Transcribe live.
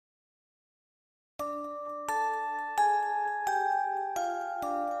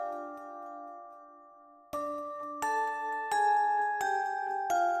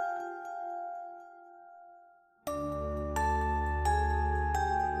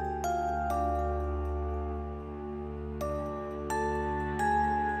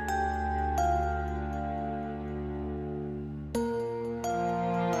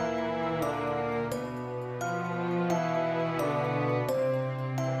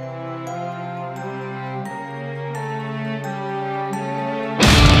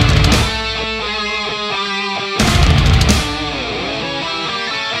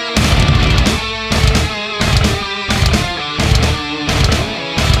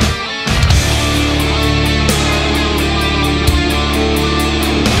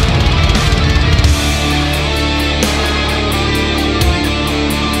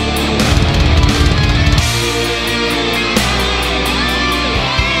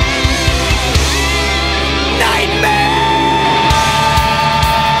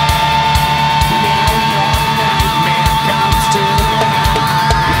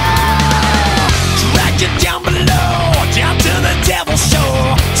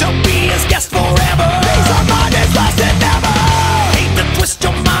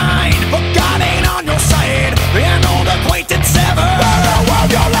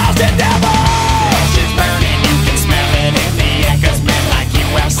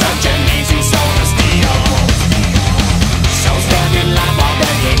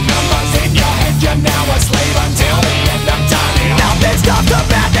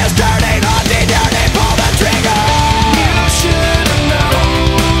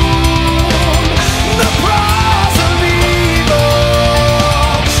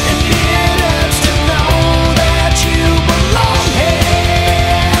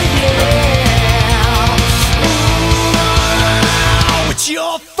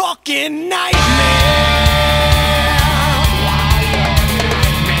fucking nightmare.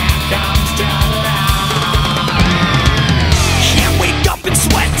 Can't wake up and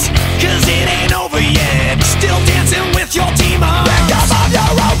sweat, cause it ain't over yet. Still dancing with your demons, victim of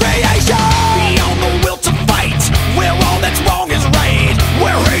your own creation. Beyond the will to fight, where all that's wrong is right,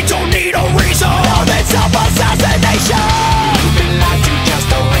 where hate don't need a reason. All that self-assassination. You've been lied to just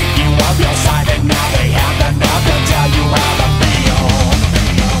to leave you of your side, and now they have enough to tell you how to feel.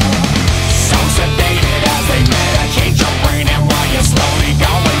 So sedated as they medicate your brain, and while you slowly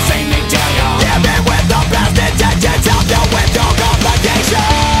go insane, they tell you living with the best intentions, help you with your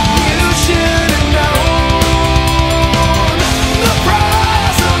complications. You should've known the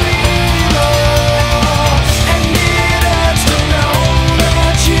price of evil, and needed to know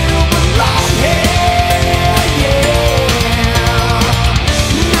that you belong here, yeah.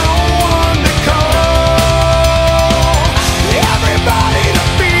 No one to call, everybody to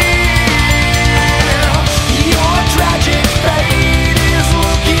feel. Your tragic fate is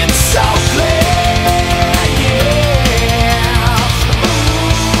looking so clear, yeah.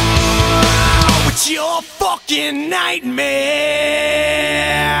 Ooh, it's your fucking nightmare.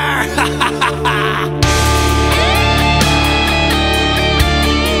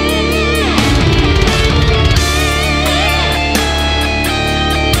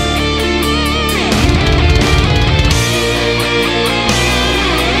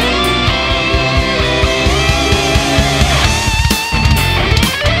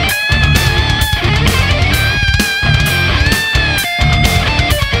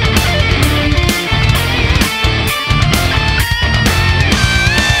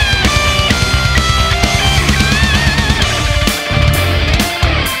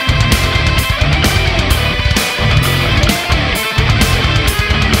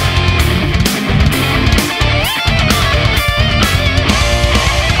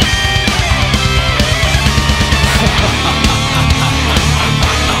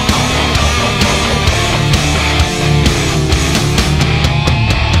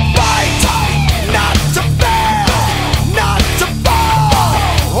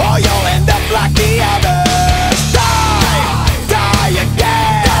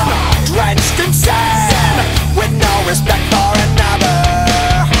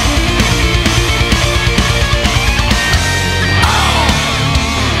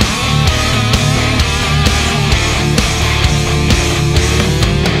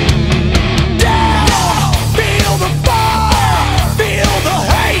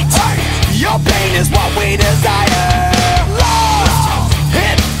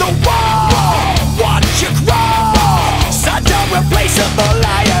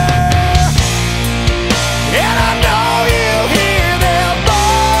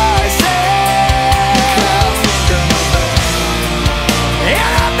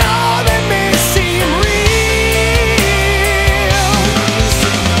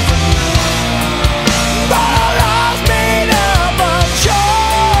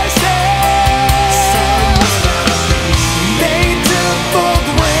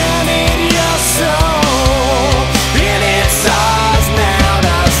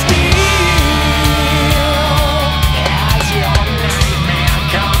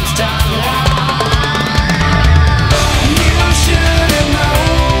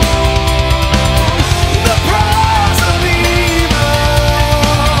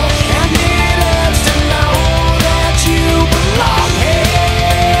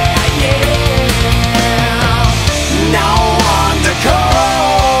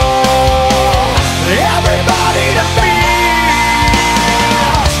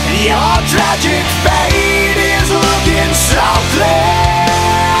 Tragic fate is looking so clear,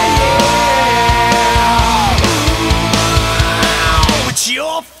 yeah. It's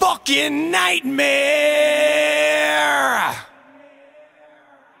your fucking nightmare.